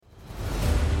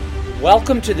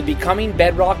Welcome to the Becoming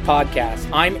Bedrock podcast.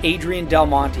 I'm Adrian Del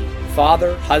Monte,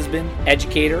 father, husband,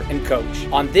 educator, and coach.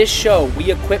 On this show,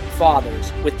 we equip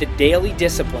fathers with the daily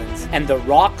disciplines and the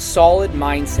rock-solid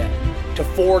mindset to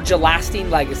forge a lasting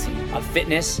legacy of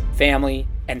fitness, family,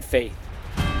 and faith.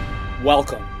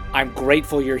 Welcome. I'm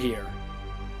grateful you're here.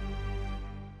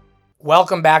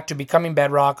 Welcome back to Becoming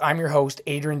Bedrock. I'm your host,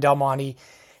 Adrian Del Monte.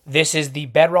 This is the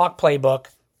Bedrock Playbook,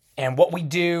 and what we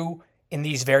do in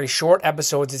these very short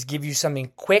episodes is give you something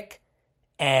quick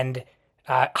and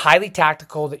highly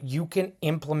tactical that you can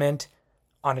implement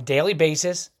on a daily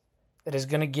basis that is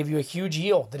going to give you a huge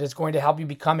yield, that is going to help you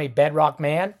become a bedrock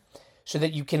man so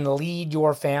that you can lead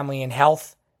your family in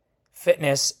health,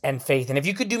 fitness, and faith. And if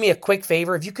you could do me a quick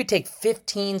favor, if you could take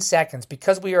 15 seconds,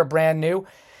 because we are brand new,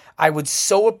 I would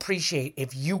so appreciate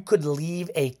if you could leave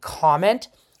a comment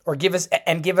or give us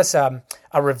a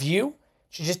review.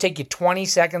 It should just take you 20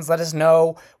 seconds. Let us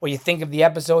know what you think of the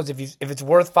episodes. If it's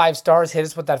worth 5 stars, hit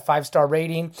us with that 5-star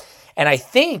rating. And I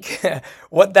think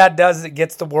what that does is it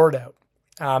gets the word out.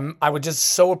 I would just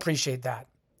so appreciate that.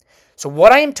 So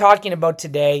what I am talking about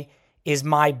today is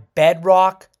my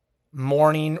Bedrock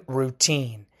morning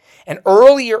routine. And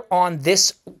earlier on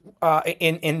this,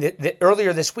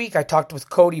 earlier this week, I talked with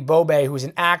Cody Bobe, who's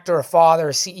an actor, a father,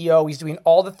 a CEO. He's doing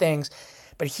all the things.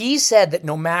 But he said that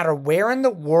no matter where in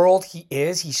the world he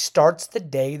is, he starts the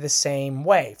day the same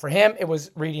way. For him, it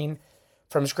was reading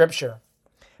from scripture.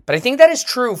 But I think that is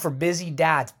true for busy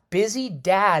dads. Busy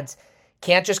dads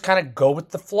can't just kind of go with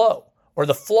the flow, or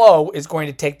the flow is going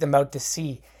to take them out to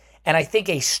sea. And I think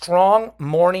a strong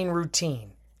morning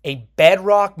routine, a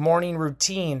bedrock morning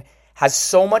routine, has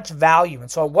so much value. And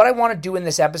so what I want to do in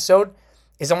this episode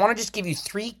is I want to just give you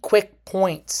 3 quick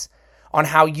points on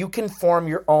how you can form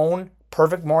your own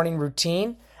perfect morning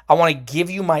routine. I want to give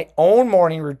you my own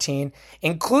morning routine,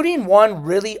 including one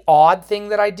really odd thing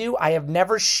that I do. I have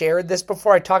never shared this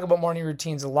before. I talk about morning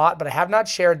routines a lot, but I have not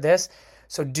shared this.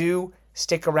 So do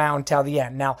stick around till the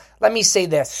end. Now, let me say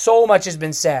this. So much has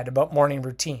been said about morning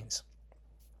routines.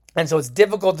 And so it's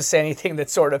difficult to say anything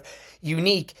that's sort of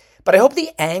unique. But I hope the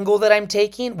angle that I'm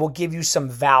taking will give you some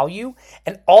value.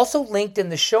 And also linked in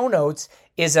the show notes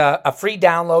is a free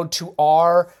download to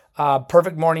our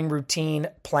Perfect Morning Routine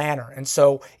Planner. And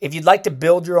so if you'd like to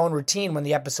build your own routine when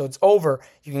the episode's over,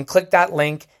 you can click that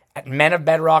link at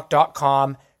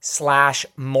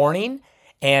menofbedrock.com/morning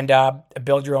and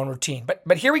build your own routine.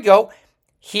 But here we go.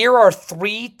 Here are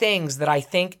 3 things that I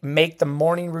think make the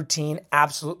morning routine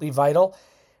absolutely vital.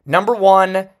 Number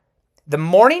 1, the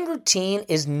morning routine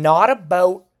is not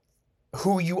about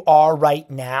who you are right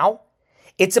now.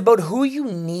 It's about who you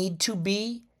need to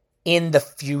be in the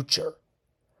future.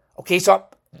 Okay, so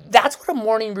that's what a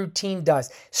morning routine does.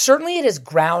 Certainly it is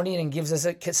grounding and gives us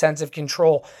a sense of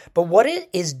control. But what it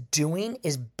is doing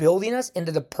is building us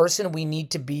into the person we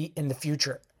need to be in the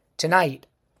future. Tonight,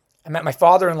 I'm at my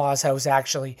father-in-law's house,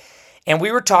 actually, and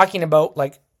we were talking about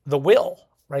like the will,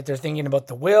 right? They're thinking about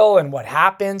the will and what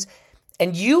happens.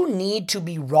 And you need to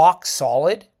be rock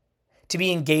solid to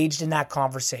be engaged in that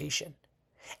conversation.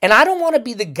 And I don't want to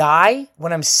be the guy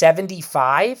when I'm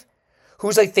 75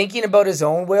 who's like thinking about his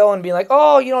own will and being like,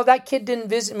 oh, that kid didn't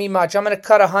visit me much. I'm going to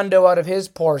cut a hundo out of his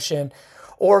portion.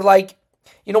 Or like,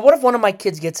 what if one of my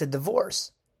kids gets a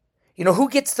divorce? Who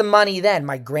gets the money then?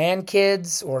 My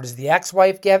grandkids, or does the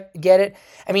ex-wife get it?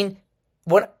 I mean,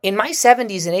 when in my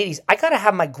 70s and 80s, I got to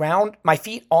have my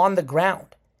feet on the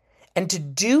ground. And to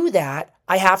do that,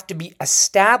 I have to be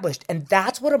established. And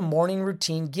that's what a morning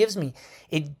routine gives me.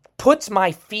 It puts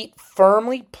my feet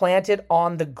firmly planted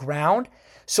on the ground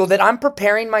so that I'm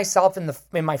preparing myself in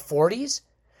my 40s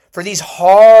for these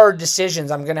hard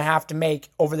decisions I'm going to have to make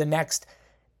over the next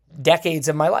decades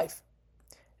of my life.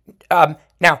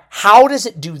 Now, how does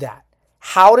it do that?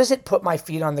 How does it put my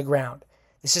feet on the ground?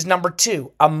 This is number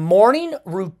 2. A morning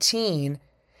routine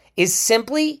is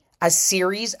simply a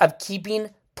series of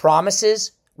keeping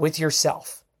promises with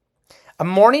yourself. A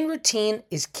morning routine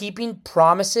is keeping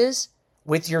promises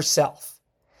with yourself.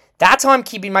 That's how I'm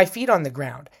keeping my feet on the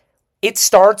ground. It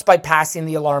starts by passing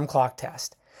the alarm clock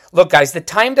test. Look, guys, the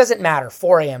time doesn't matter.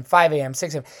 4 a.m., 5 a.m.,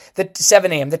 6 a.m.,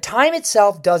 7 a.m. The time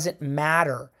itself doesn't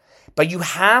matter. But you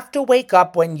have to wake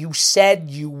up when you said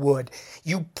you would.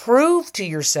 You prove to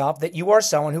yourself that you are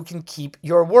someone who can keep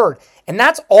your word. And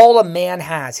that's all a man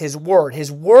has, his word.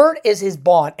 His word is his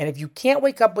bond. And if you can't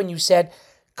wake up when you said,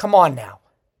 come on now,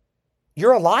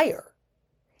 you're a liar.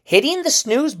 Hitting the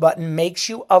snooze button makes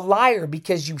you a liar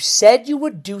because you said you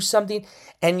would do something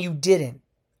and you didn't.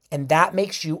 And that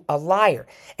makes you a liar.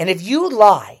 And if you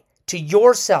lie to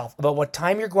yourself about what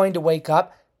time you're going to wake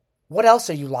up, what else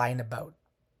are you lying about?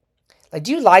 Like,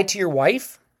 do you lie to your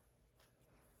wife?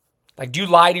 Like, do you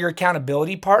lie to your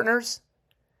accountability partners?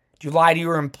 Do you lie to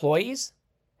your employees?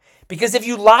 Because if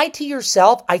you lie to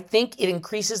yourself, I think it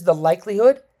increases the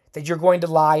likelihood that you're going to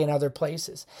lie in other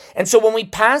places. And so when we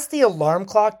pass the alarm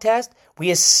clock test, we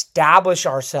establish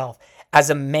ourselves as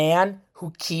a man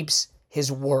who keeps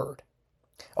his word.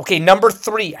 Okay, number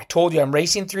 3, I told you I'm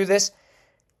racing through this.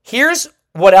 Here's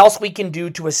what else we can do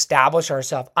to establish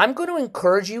ourselves. I'm going to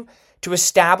encourage you to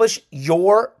establish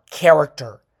your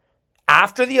character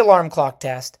after the alarm clock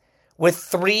test with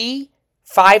 3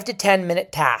 5 to 10 minute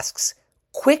tasks.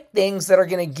 Quick things that are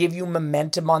going to give you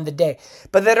momentum on the day,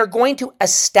 but that are going to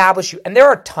establish you. And there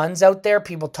are tons out there.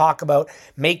 People talk about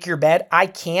make your bed. I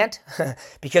can't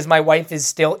because my wife is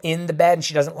still in the bed and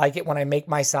she doesn't like it when I make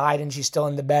my side and she's still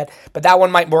in the bed. But that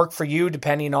one might work for you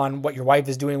depending on what your wife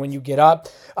is doing when you get up.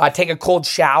 Take a cold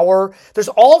shower. There's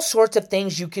all sorts of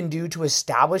things you can do to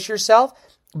establish yourself.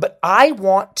 But I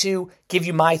want to give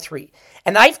you my 3.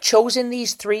 And I've chosen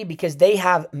these 3 because they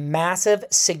have massive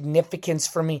significance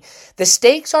for me. The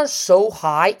stakes are so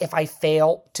high if I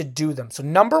fail to do them. So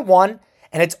number 1,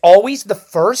 and it's always the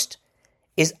first,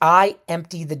 is I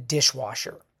empty the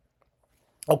dishwasher.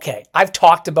 Okay, I've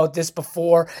talked about this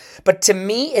before, but to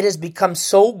me, it has become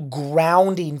so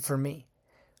grounding for me.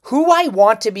 Who I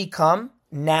want to become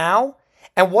now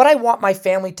and what I want my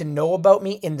family to know about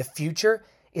me in the future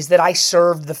is that I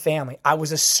served the family. I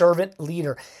was a servant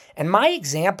leader. And my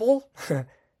example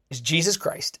is Jesus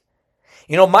Christ.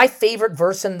 You know, my favorite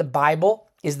verse in the Bible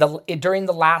is during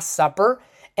the Last Supper.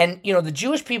 And, you know, the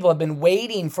Jewish people have been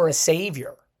waiting for a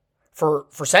savior for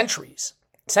centuries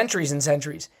and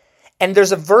centuries. And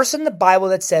there's a verse in the Bible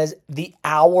that says the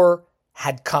hour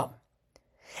had come.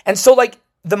 And so, like,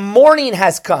 the morning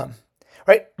has come,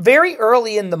 right? Very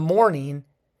early in the morning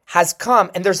has come.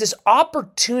 And there's this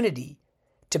opportunity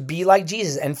to be like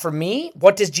Jesus. And for me,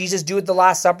 what does Jesus do at the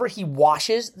Last Supper? He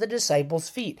washes the disciples'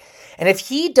 feet. And if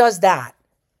he does that,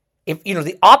 if, you know,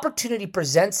 the opportunity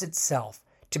presents itself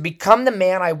to become the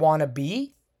man I want to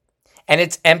be, and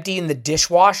it's emptying the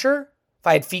dishwasher, if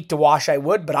I had feet to wash, I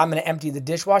would, but I'm going to empty the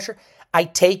dishwasher, I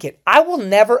take it. I will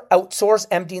never outsource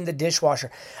emptying the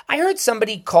dishwasher. I heard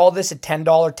somebody call this a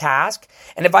 $10 task.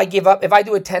 And if I do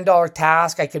a $10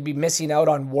 task, I could be missing out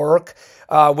on work,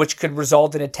 which could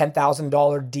result in a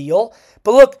 $10,000 deal.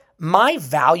 But look, my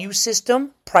value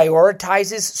system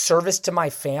prioritizes service to my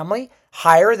family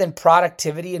higher than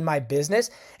productivity in my business.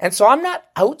 And so I'm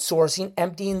not outsourcing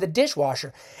emptying the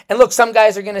dishwasher. And look, some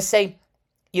guys are going to say,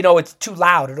 you know, it's too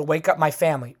loud. It'll wake up my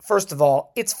family. First of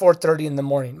all, it's 4:30 in the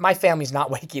morning. My family's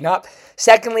not waking up.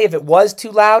 Secondly, if it was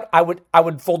too loud, I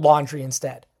would fold laundry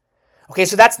instead. Okay,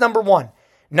 so that's number 1.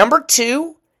 Number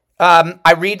 2,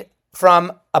 I read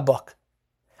from a book.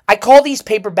 I call these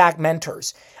paperback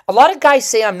mentors. A lot of guys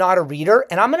say I'm not a reader,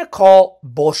 and I'm going to call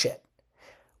bullshit.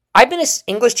 I've been an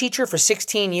English teacher for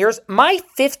 16 years. My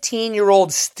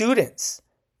 15-year-old students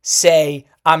say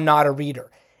I'm not a reader.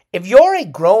 If you're a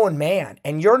grown man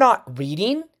and you're not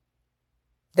reading,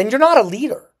 then you're not a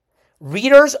leader.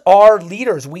 Readers are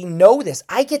leaders. We know this.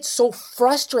 I get so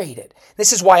frustrated.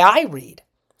 This is why I read.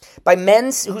 By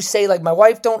men who say, like, my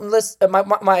wife don't listen,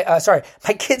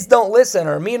 my kids don't listen,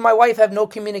 or me and my wife have no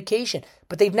communication,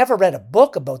 but they've never read a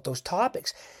book about those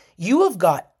topics. You have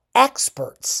got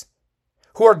experts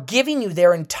who are giving you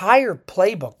their entire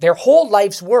playbook, their whole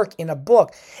life's work in a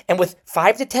book. And with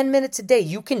 5 to 10 minutes a day,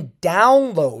 you can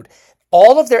download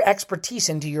all of their expertise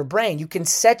into your brain. You can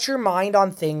set your mind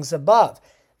on things above.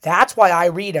 That's why I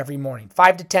read every morning,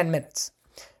 5 to 10 minutes.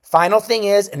 Final thing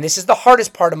is, and this is the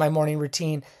hardest part of my morning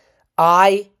routine,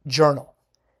 I journal.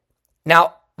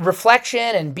 Now, reflection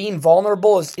and being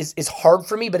vulnerable is hard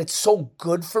for me, but it's so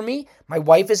good for me. My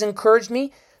wife has encouraged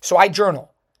me, so I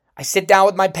journal. I sit down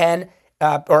with my pen,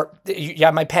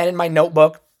 my pen and my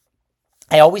notebook.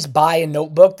 I always buy a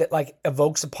notebook that like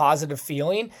evokes a positive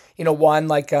feeling. You know, one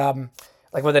like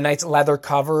with a nice leather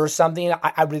cover or something.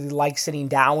 I really like sitting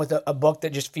down with a book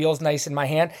that just feels nice in my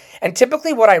hand. And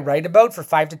typically what I write about for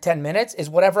 5 to 10 minutes is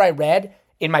whatever I read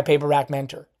in my paperback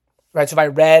mentor. Right? So if I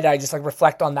read, I just like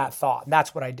reflect on that thought. And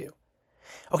that's what I do.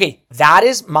 Okay, that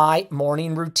is my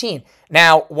morning routine.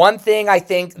 Now, one thing I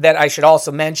think that I should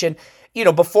also mention, you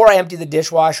know, before I empty the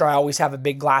dishwasher, I always have a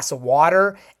big glass of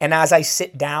water. And as I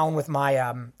sit down with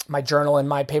my my journal and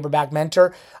my paperback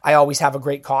mentor, I always have a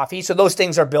great coffee. So those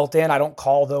things are built in. I don't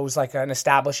call those like an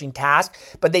establishing task,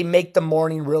 but they make the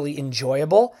morning really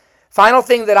enjoyable. Final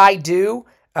thing that I do,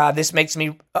 this makes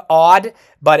me odd,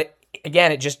 but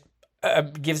it just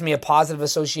gives me a positive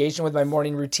association with my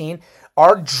morning routine.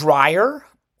 Our dryer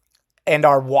and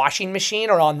our washing machine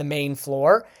are on the main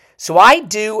floor. So I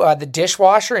do the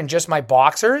dishwasher in just my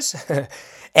boxers,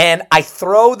 and I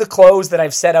throw the clothes that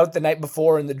I've set out the night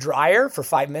before in the dryer for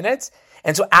 5 minutes.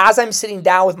 And so as I'm sitting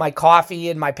down with my coffee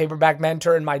and my paperback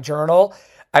mentor and my journal,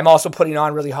 I'm also putting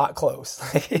on really hot clothes.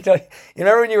 You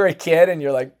remember when you were a kid and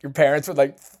you're like, your parents would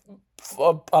like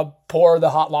pour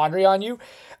the hot laundry on you?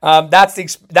 That's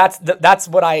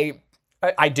what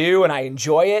I do, and I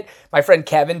enjoy it. My friend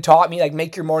Kevin taught me, like,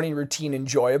 make your morning routine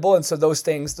enjoyable. And so those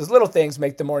little things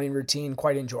make the morning routine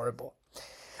quite enjoyable.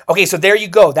 Okay, so there you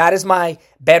go. That is my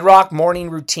Bedrock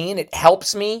morning routine. It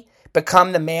helps me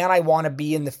become the man I want to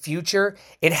be in the future.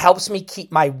 It helps me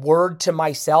keep my word to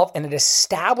myself, and it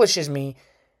establishes me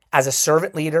as a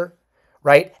servant leader,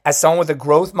 right? As someone with a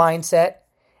growth mindset,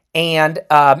 and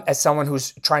as someone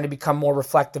who's trying to become more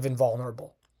reflective and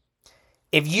vulnerable.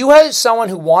 If you have someone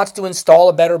who wants to install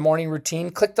a better morning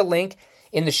routine, click the link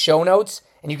in the show notes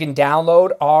and you can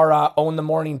download our Own the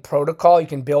Morning protocol. You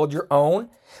can build your own.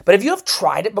 But if you have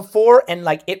tried it before and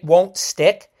like it won't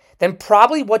stick, then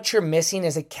probably what you're missing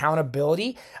is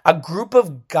accountability, a group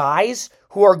of guys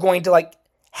who are going to like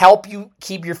help you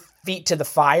keep your feet to the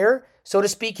fire, so to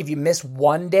speak. If you miss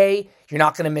one day, you're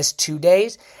not going to miss 2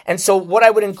 days. And so what I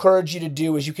would encourage you to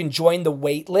do is you can join the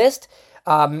wait list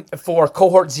for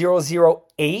cohort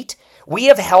 008. We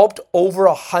have helped over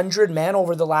 100 men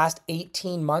over the last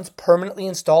 18 months permanently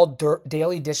install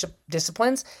daily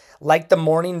disciplines like the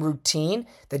morning routine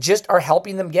that just are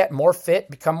helping them get more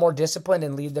fit, become more disciplined,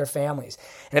 and lead their families.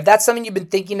 And if that's something you've been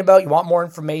thinking about, you want more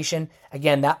information,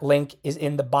 again, that link is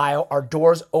in the bio. Our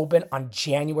doors open on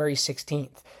January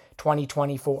 16th,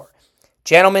 2024.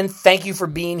 Gentlemen, thank you for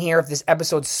being here. If this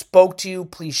episode spoke to you,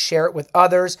 please share it with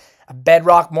others. A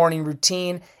Bedrock morning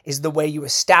routine is the way you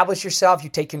establish yourself, you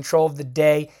take control of the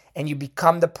day, and you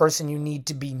become the person you need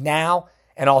to be now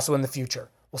and also in the future.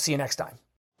 We'll see you next time.